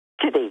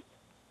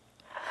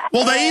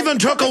Well, they even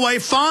took away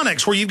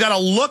phonics, where you've got to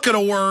look at a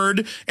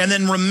word and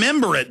then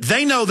remember it.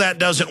 They know that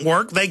doesn't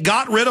work. They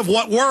got rid of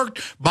what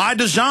worked by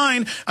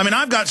design. I mean,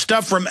 I've got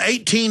stuff from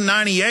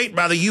 1898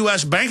 by the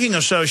U.S. Banking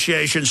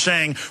Association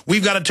saying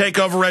we've got to take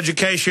over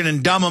education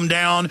and dumb them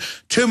down.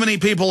 Too many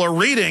people are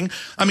reading.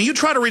 I mean, you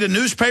try to read a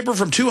newspaper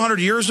from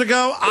 200 years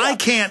ago, I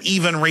can't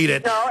even read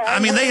it. No, I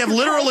mean, they have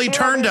literally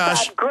turned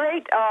us...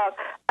 Great,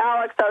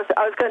 Alex,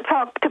 I was going to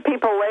talk to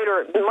people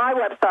later. My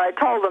website, I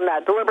told them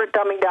that,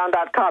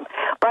 deliberatedumbingdown.com.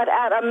 But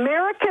at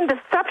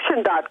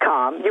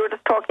AmericanDeception.com, you were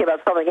just talking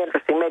about something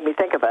interesting, made me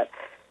think of it.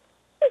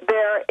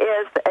 There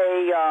is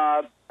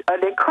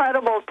an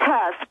incredible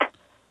test,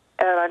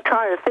 and I'm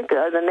trying to think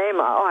of the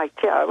name. I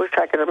wish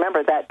I could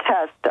remember that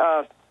test.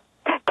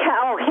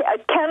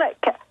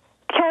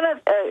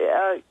 Kenneth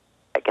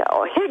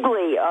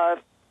Higley.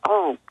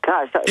 Oh,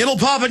 gosh. It'll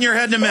pop in your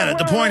head in a minute.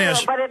 The point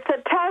is... But it's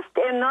a test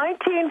in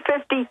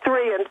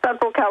 1953 in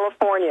Central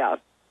California.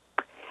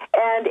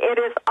 And it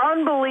is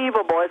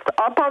unbelievable. It's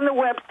up on the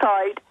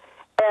website,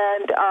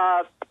 and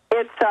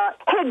it's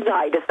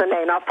Hignite is the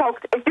name. Now,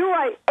 folks, if you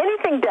write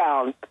anything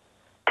down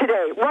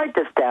today, write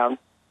this down,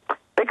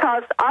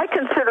 because I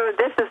consider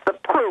this is the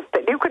proof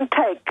that you can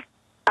take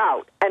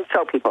out and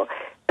show people.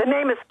 The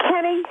name is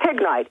Kenny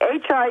Hignite,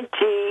 Hignite.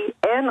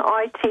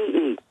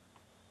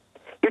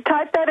 You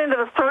type that into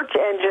the search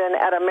engine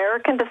at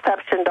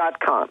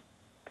AmericanDeception.com.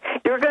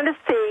 You're going to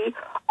see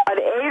an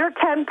 8 or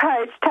 10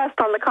 page test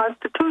on the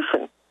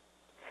Constitution.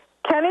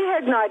 Kenny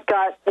Hignite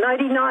got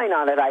 99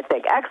 on it, I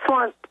think.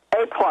 Excellent,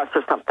 A+ or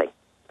something.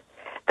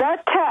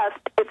 That test,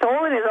 it's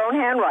all in his own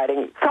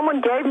handwriting. Someone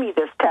gave me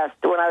this test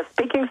when I was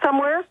speaking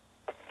somewhere,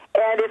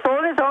 and it's all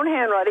in his own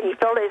handwriting. He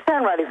felt his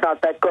handwriting's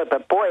not that good,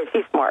 but boy, is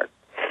he smart.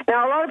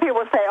 Now, a lot of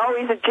people say, oh,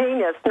 he's a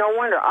genius. No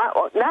wonder.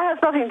 That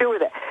has nothing to do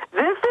with it.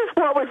 This is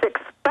what was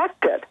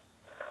expected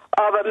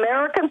of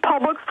American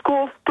public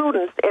school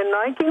students in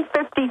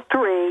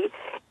 1953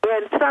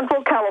 in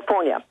Central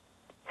California.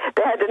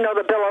 They had to know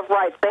the Bill of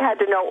Rights. They had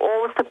to know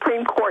all the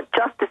Supreme Court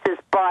justices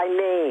by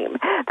name.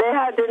 They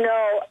had to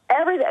know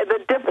everything,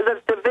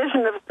 the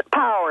division of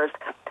powers,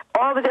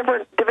 all the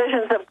different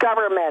divisions of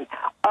government,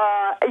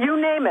 you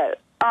name it,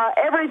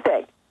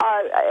 everything.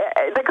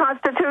 The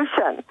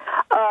Constitution,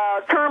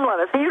 term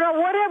limits,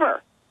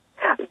 whatever.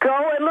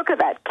 Go and look at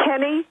that.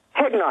 Kenny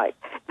Hignite.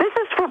 This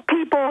is for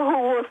people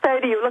who will say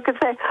to you, look and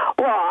say,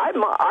 well,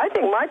 I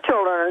think my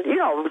children,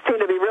 seem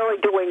to be really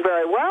doing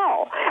very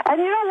well.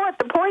 And you know what?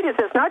 The point is,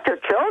 it's not your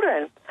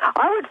children.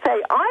 I would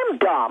say, I'm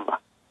dumb.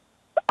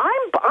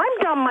 I'm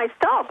dumb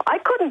myself. I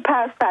couldn't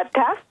pass that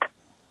test.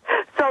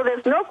 So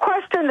there's no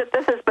question that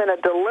this has been a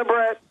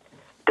deliberate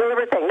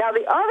thing. Now,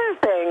 the other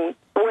thing,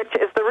 which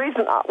is the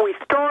reason we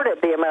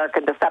started the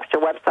American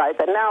Deception website,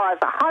 that now has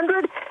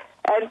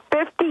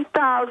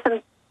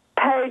 150,000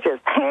 pages,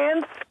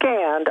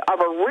 hand-scanned, of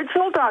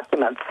original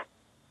documents.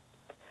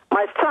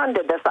 My son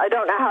did this. I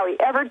don't know how he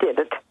ever did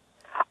it.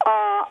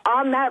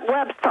 On that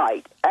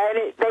website.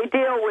 And they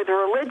deal with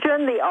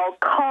religion, the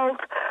occult,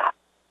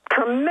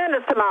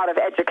 tremendous amount of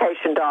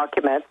education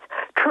documents,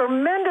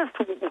 tremendous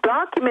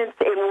documents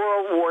in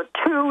World War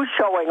II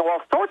showing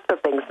all sorts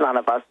of things none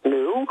of us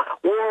knew,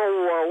 World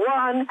War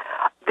I,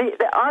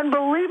 the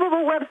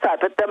unbelievable website.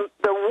 But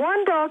the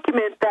one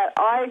document that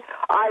I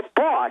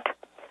bought,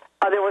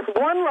 there was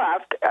one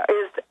left,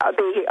 is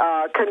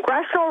the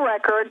congressional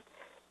record,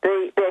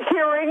 the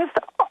hearings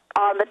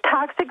on the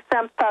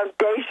tax-exempt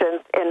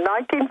foundations in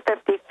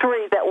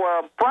 1953 that were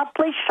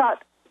abruptly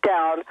shut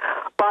down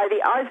by the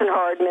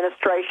Eisenhower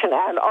administration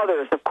and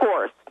others, of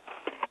course.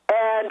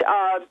 And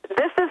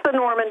this is the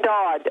Norman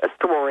Dodd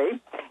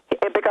story,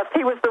 because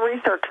he was the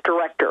research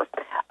director.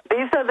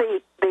 These are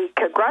the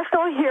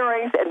congressional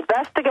hearings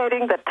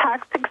investigating the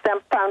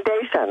tax-exempt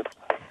foundations.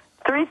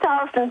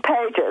 3,000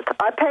 pages.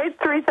 I paid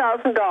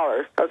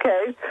 $3,000,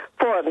 okay,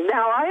 for them.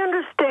 Now, I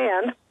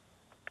understand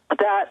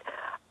that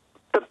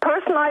the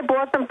person I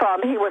bought them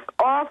from, he was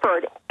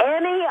offered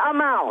any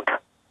amount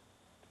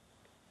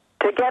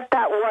to get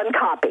that one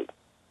copy.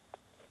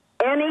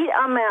 Any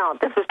amount.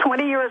 This was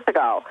 20 years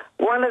ago.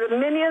 One of the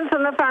minions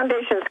in the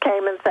foundations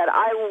came and said,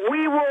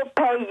 we will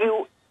pay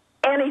you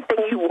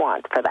anything you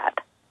want for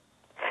that.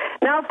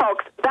 Now,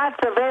 folks, that's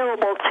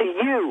available to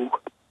you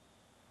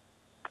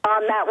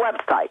on that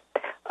website,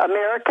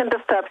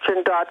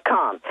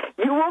 AmericanDeception.com.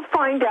 You will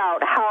find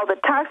out how the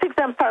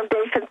tax-exempt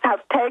foundations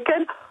have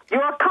taken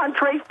your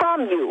country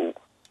from you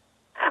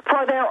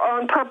for their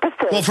own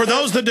purposes. Well, for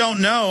those that don't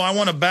know, I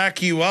want to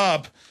back you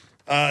up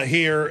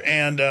here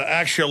and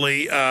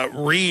actually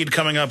read,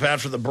 coming up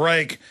after the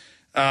break,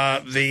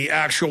 the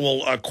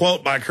actual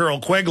quote by Carol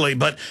Quigley.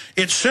 But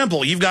it's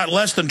simple. You've got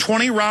less than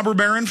 20 robber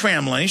baron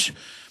families.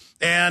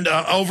 And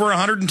over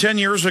 110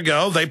 years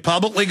ago, they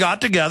publicly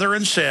got together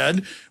and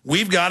said,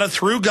 we've got to,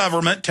 through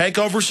government, take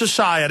over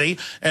society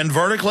and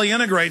vertically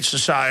integrate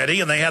society.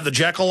 And they had the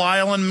Jekyll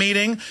Island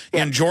meeting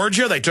in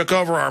Georgia. They took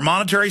over our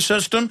monetary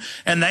system,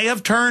 and they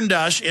have turned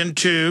us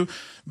into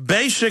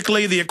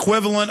basically the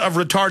equivalent of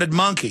retarded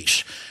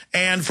monkeys.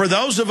 And for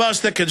those of us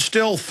that can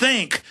still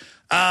think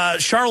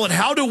Charlotte,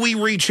 how do we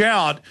reach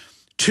out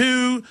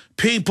to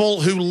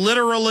people who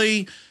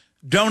literally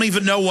don't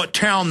even know what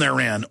town they're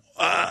in?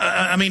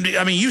 I mean,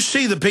 you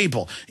see the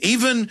people,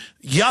 even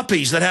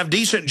yuppies that have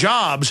decent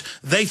jobs,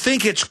 they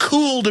think it's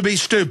cool to be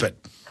stupid.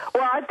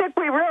 Well, I think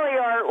we really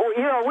are,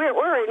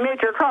 we're in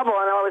major trouble,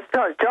 and I was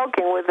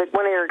joking with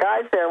one of your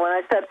guys there when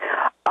I said,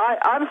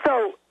 I'm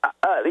so,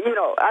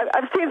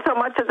 I've seen so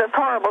much of this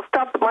horrible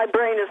stuff that my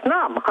brain is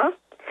numb, huh?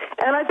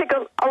 And I think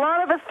a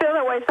lot of us feel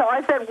that way, so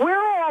I said, we're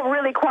all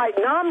really quite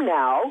numb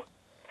now,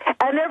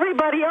 and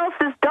everybody else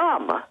is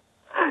dumb.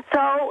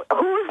 So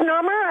who's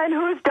number and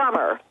who's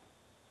dumber?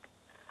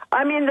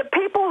 I mean, the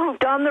people who've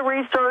done the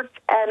research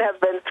and have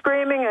been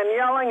screaming and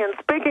yelling and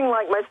speaking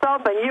like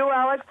myself and you,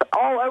 Alex,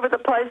 all over the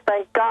place,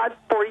 thank God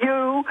for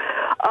you.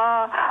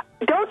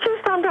 Don't you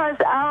sometimes,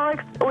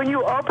 Alex, when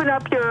you open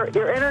up your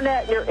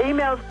internet and your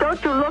emails,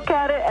 don't you look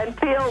at it and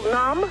feel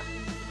numb?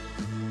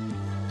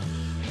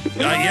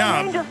 Yeah.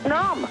 I mean, just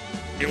numb.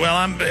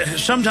 Well,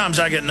 sometimes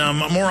I get numb.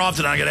 More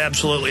often, I get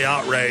absolutely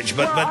outraged.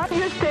 But I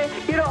used to,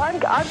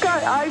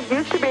 I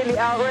used to be in the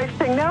outrage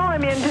thing. Now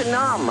I'm into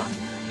numb.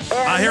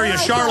 And I hear you,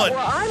 Charlotte.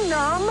 I'm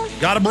numb.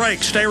 Got a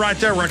break. Stay right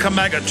there. We're going to come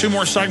back at 2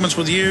 more segments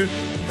with you.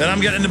 Then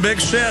I'm getting into Big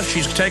Sis.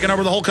 She's taking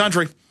over the whole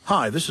country.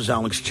 Hi, this is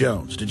Alex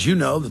Jones. Did you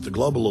know that the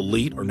global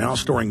elite are now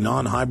storing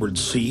non-hybrid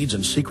seeds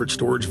in secret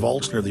storage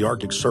vaults near the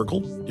Arctic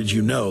Circle? Did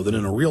you know that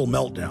in a real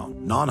meltdown,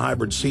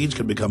 non-hybrid seeds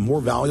can become more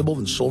valuable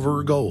than silver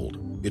or gold?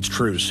 It's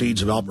true,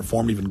 seeds have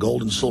outperformed even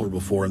gold and silver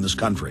before in this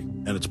country,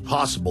 and it's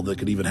possible that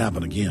could even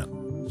happen again.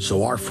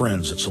 So our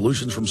friends at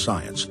Solutions from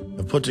Science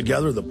have put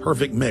together the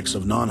perfect mix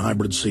of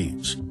non-hybrid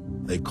seeds.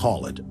 They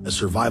call it a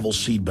survival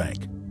seed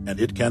bank, and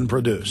it can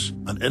produce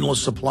an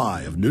endless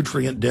supply of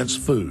nutrient-dense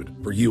food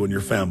for you and your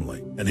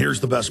family. And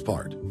here's the best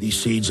part. These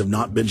seeds have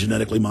not been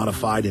genetically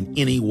modified in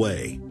any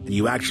way, and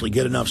you actually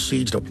get enough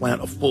seeds to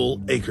plant a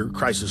full-acre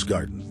crisis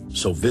garden.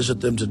 So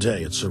visit them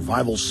today at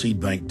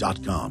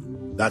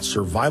survivalseedbank.com. That's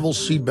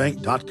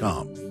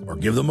survivalseedbank.com, or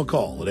give them a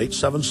call at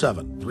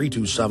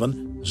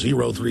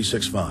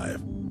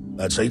 877-327-0365.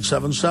 That's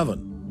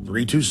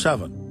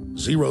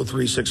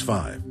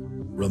 877-327-0365.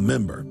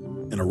 Remember,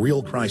 in a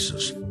real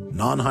crisis,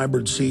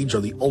 non-hybrid seeds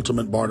are the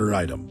ultimate barter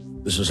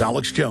item. This is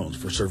Alex Jones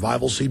for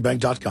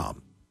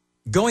survivalseedbank.com.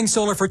 Going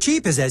solar for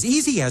cheap is as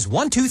easy as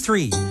 1, 2,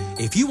 3.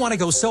 If you want to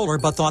go solar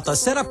but thought the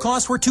setup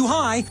costs were too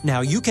high,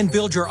 now you can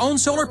build your own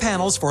solar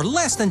panels for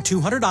less than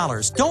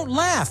 $200. Don't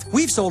laugh.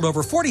 We've sold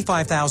over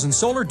 45,000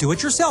 solar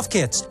do-it-yourself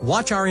kits.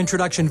 Watch our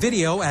introduction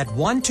video at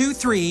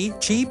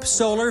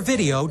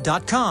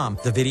 123cheapsolarvideo.com.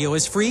 The video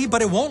is free,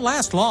 but it won't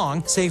last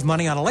long. Save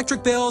money on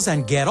electric bills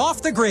and get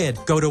off the grid.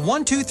 Go to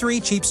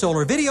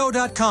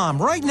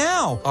 123cheapsolarvideo.com right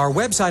now. Our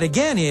website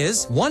again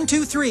is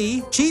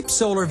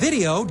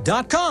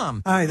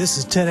 123cheapsolarvideo.com. Hi, this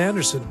is Ted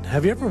Anderson.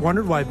 Have you ever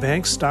wondered why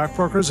banks,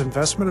 stockbrokers,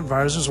 investment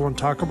advisors won't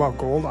talk about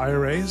gold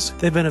IRAs?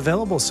 They've been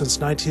available since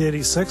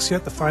 1986,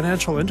 yet the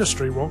financial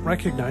industry won't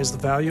recognize the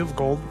value of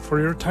gold for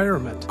your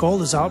retirement. Gold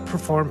has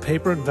outperformed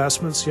paper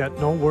investments, yet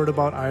no word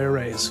about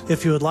IRAs.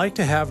 If you would like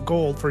to have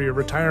gold for your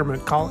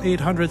retirement, call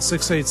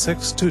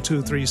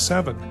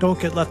 800-686-2237. Don't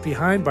get left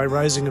behind by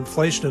rising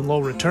inflation and low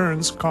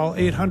returns. Call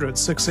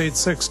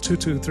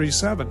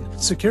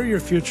 800-686-2237. Secure your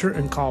future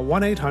and call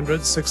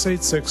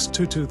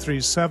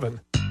 1-800-686-2237.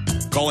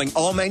 Calling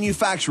all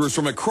manufacturers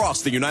from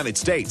across the United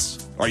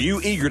States. Are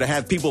you eager to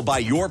have people buy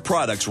your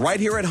products right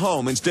here at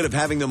home instead of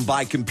having them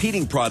buy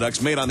competing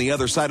products made on the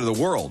other side of the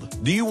world?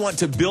 Do you want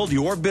to build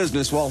your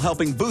business while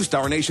helping boost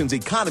our nation's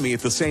economy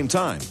at the same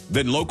time?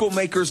 Then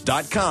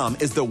localmakers.com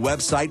is the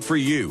website for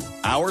you.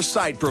 Our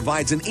site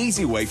provides an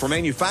easy way for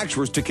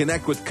manufacturers to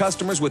connect with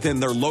customers within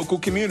their local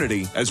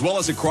community as well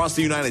as across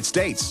the United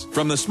States.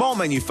 From the small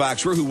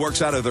manufacturer who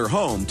works out of their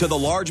home to the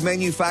large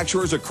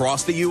manufacturers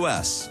across the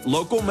U.S.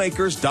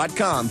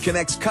 Localmakers.com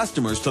connects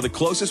customers to the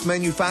closest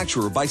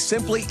manufacturer by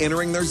simply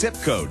entering their zip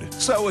code.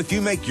 So if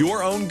you make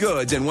your own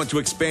goods and want to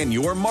expand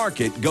your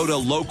market, go to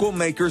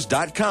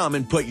localmakers.com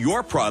and put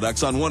your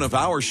products on one of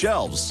our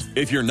shelves.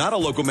 If you're not a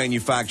local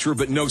manufacturer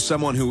but know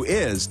someone who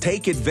is,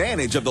 take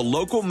advantage of the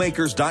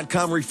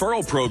localmakers.com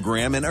referral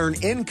program and earn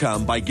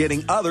income by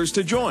getting others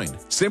to join.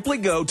 Simply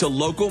go to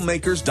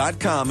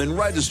localmakers.com and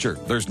register.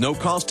 There's no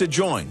cost to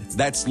join.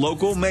 That's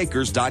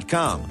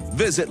localmakers.com.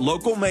 Visit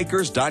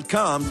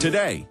localmakers.com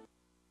today.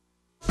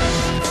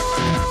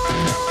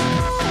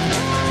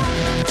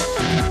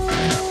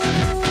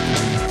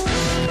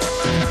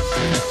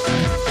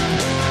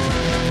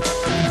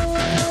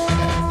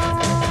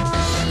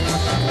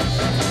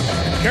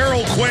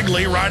 Carol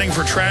Quigley, writing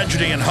for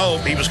Tragedy and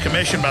Hope. He was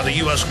commissioned by the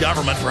U.S.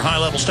 government for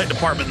high-level State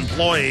Department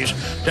employees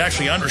to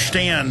actually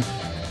understand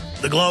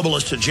the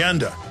globalist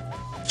agenda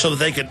so that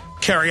they could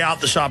carry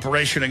out this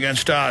operation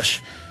against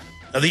us.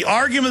 Now, the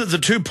argument that the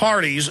two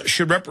parties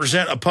should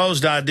represent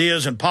opposed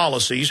ideas and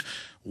policies,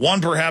 one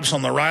perhaps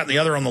on the right and the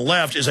other on the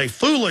left, is a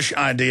foolish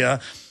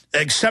idea,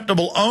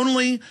 acceptable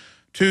only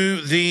to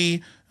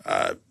the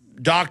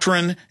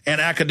doctrine and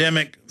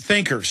academic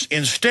thinkers.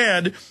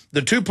 Instead,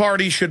 the two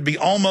parties should be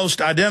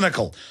almost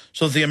identical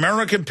so that the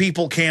American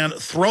people can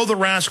throw the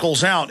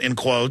rascals out, in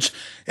quotes,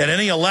 at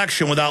any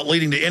election without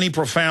leading to any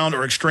profound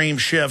or extreme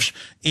shifts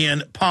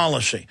in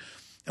policy.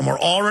 And we're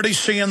already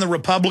seeing the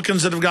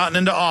Republicans that have gotten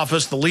into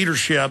office, the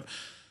leadership,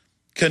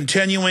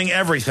 continuing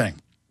everything.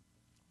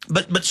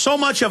 But so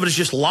much of it is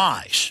just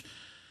lies.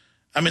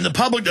 I mean, the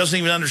public doesn't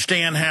even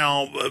understand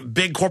how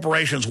big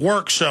corporations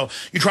work, so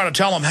you try to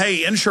tell them,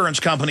 hey, insurance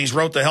companies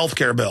wrote the health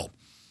care bill.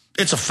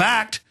 It's a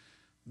fact.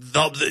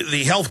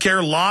 The health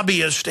care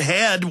lobbyist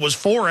head was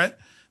for it.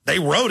 They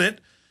wrote it.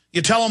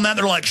 You tell them that,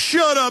 they're like,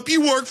 shut up, you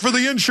work for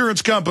the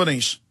insurance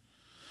companies.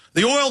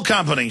 The oil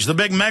companies, the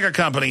big mega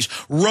companies,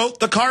 wrote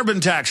the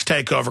carbon tax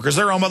takeover because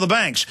they're owned by the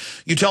banks.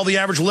 You tell the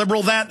average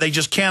liberal that, they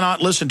just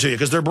cannot listen to you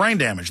because they're brain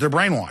damaged. They're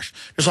brainwashed,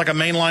 just like a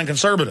mainline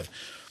conservative.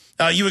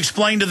 You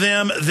explain to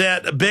them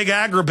that big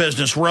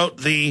agribusiness wrote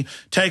the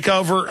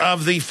takeover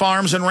of the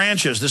farms and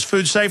ranches, this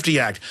Food Safety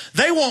Act.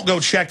 They won't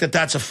go check that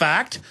that's a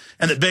fact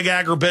and that big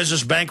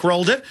agribusiness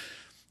bankrolled it.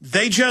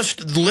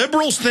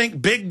 Liberals think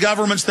big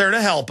government's there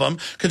to help them.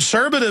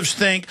 Conservatives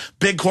think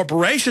big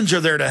corporations are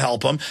there to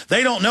help them.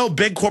 They don't know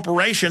big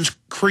corporations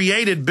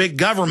created big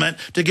government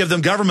to give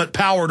them government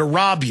power to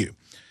rob you.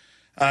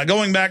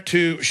 Going back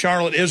to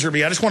Charlotte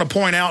Iserby, I just want to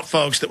point out,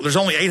 folks, that there's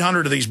only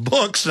 800 of these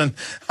books, and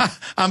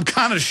I'm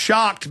kind of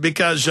shocked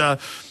because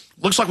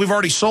looks like we've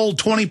already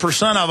sold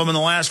 20% of them in the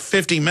last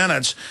 50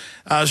 minutes.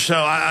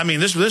 I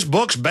mean, this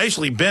book's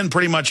basically been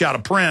pretty much out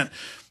of print,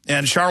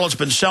 and Charlotte's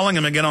been selling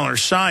them again on her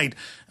site,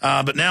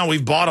 but now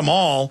we've bought them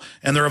all,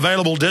 and they're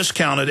available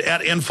discounted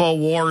at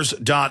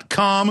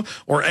Infowars.com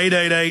or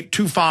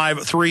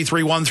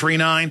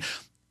 888-253-3139.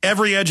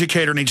 Every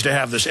educator needs to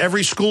have this.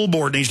 Every school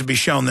board needs to be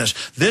shown this.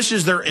 This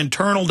is their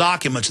internal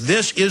documents.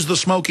 This is the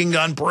smoking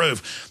gun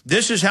proof.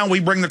 This is how we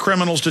bring the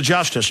criminals to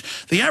justice.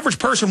 The average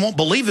person won't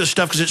believe this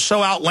stuff because it's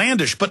so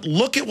outlandish, but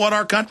look at what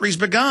our country's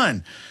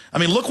begun. I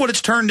mean, look what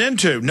it's turned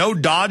into. No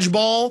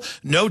dodgeball,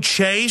 no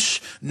chase,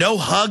 no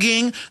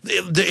hugging.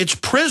 It's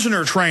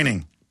prisoner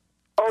training.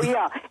 Oh,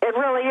 yeah, it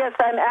really is.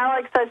 And,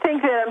 Alex, I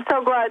think that I'm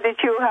so glad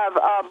that you have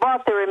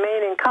bought the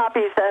remaining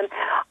copies. And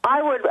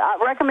I would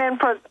recommend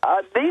for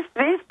these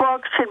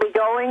books should be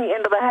going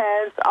into the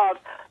hands of,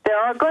 there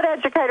are good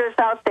educators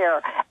out there,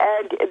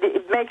 and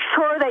make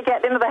sure they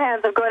get into the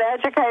hands of good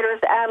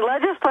educators and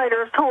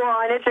legislators who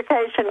are on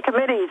education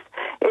committees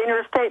in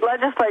your state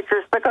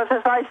legislatures, because,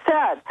 as I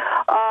said,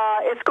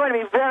 it's going to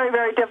be very,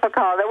 very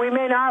difficult, and we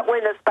may not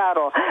win this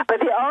battle.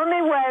 But the only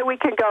way we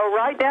can go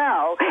right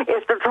now is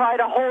to try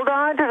to hold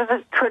on to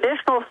the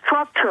traditional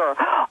structure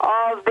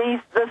of the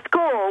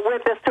school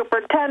with the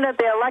superintendent,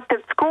 the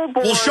elected school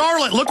board. Well,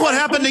 Charlotte, look what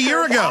happened a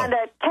year ago. And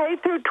a K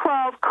through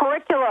 12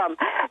 curriculum.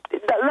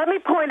 Let me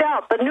point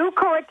out, the new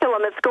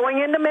curriculum that's going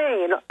into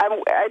Maine,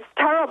 it's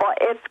terrible.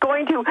 It's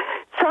going to,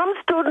 some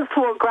students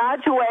will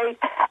graduate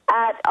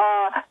at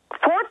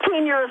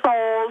 14 years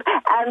old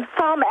and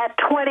some at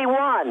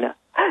 21.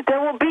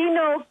 There will be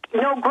no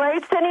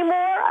grades anymore.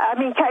 I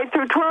mean, K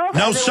through 12.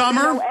 No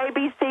summer? No A,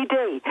 B, C,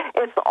 D.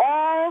 It's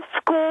all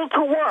school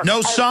to work.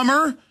 No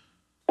summer?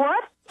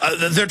 What?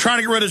 They're trying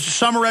to get rid of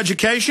summer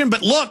education,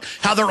 but look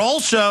how they're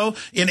also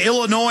in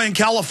Illinois and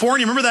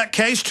California. Remember that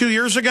case 2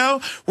 years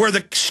ago where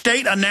the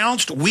state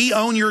announced, we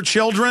own your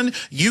children,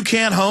 you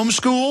can't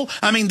homeschool?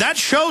 I mean, that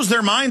shows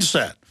their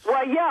mindset.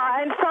 Well,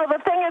 yeah, and so the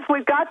thing is,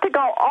 we've got to go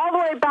all the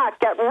way back,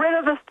 get rid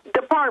of the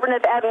Department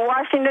of Ed in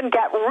Washington,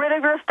 get rid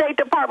of your State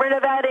Department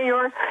of Ed in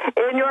your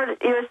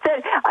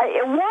state.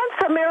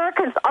 Once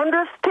Americans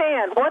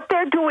understand what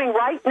they're doing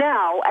right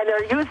now, and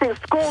they're using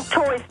school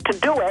choice to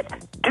do it,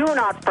 do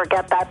not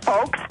forget that,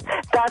 folks.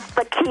 That's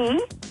the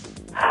key.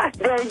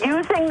 They're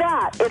using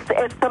that.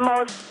 It's the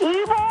most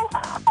evil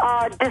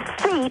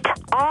deceit.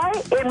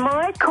 In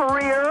my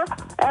career,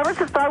 ever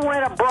since I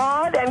went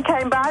abroad and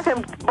came back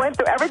and went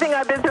through everything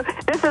I've been through,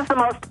 this is the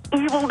most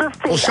evil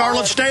deceit. Well,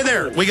 Charlotte, stay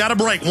there. We got a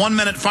break. 1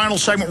 minute, final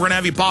segment. We're going to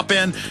have you pop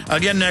in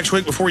again next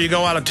week before you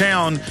go out of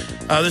town.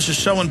 This is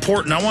so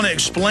important. I want to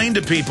explain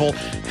to people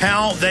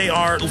how they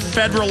are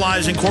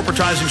federalizing,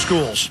 corporatizing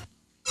schools.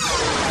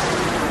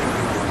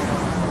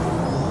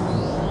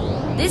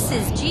 This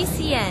is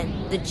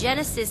GCN, the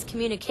Genesis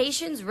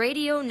Communications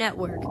Radio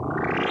Network.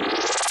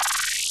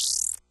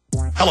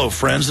 Hello,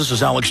 friends. This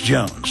is Alex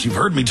Jones. You've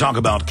heard me talk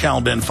about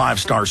Cal-Ben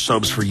 5-star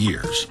soaps for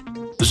years.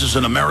 This is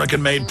an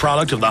American-made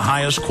product of the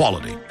highest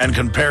quality and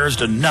compares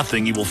to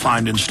nothing you will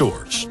find in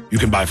stores. You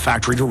can buy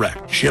factory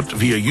direct, shipped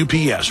via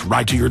UPS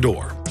right to your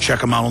door.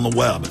 Check them out on the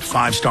web at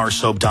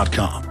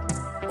 5starsoap.com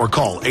or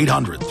call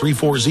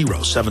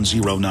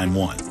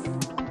 800-340-7091.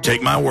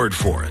 Take my word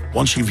for it.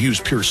 Once you've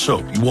used Pure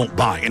Soap, you won't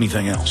buy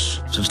anything else.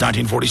 Since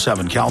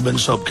 1947, Cal-Ben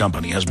Soap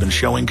Company has been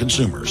showing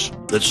consumers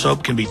that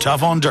soap can be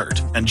tough on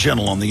dirt and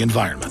gentle on the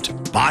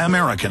environment. Buy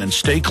American and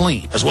stay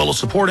clean, as well as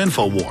support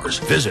InfoWars.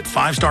 Visit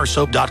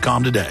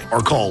 5starsoap.com today or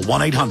call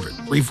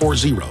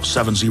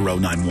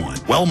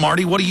 1-800-340-7091. Well,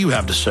 Marty, what do you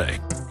have to say?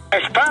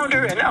 As far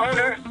founder and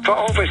owner for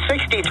over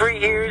 63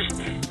 years.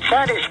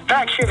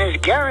 Satisfaction is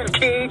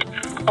guaranteed,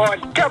 or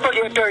double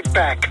your dirt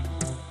back.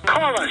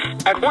 Call us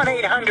at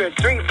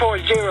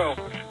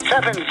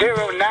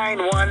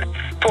 1-800-340-7091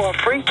 for a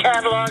free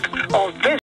catalog or visit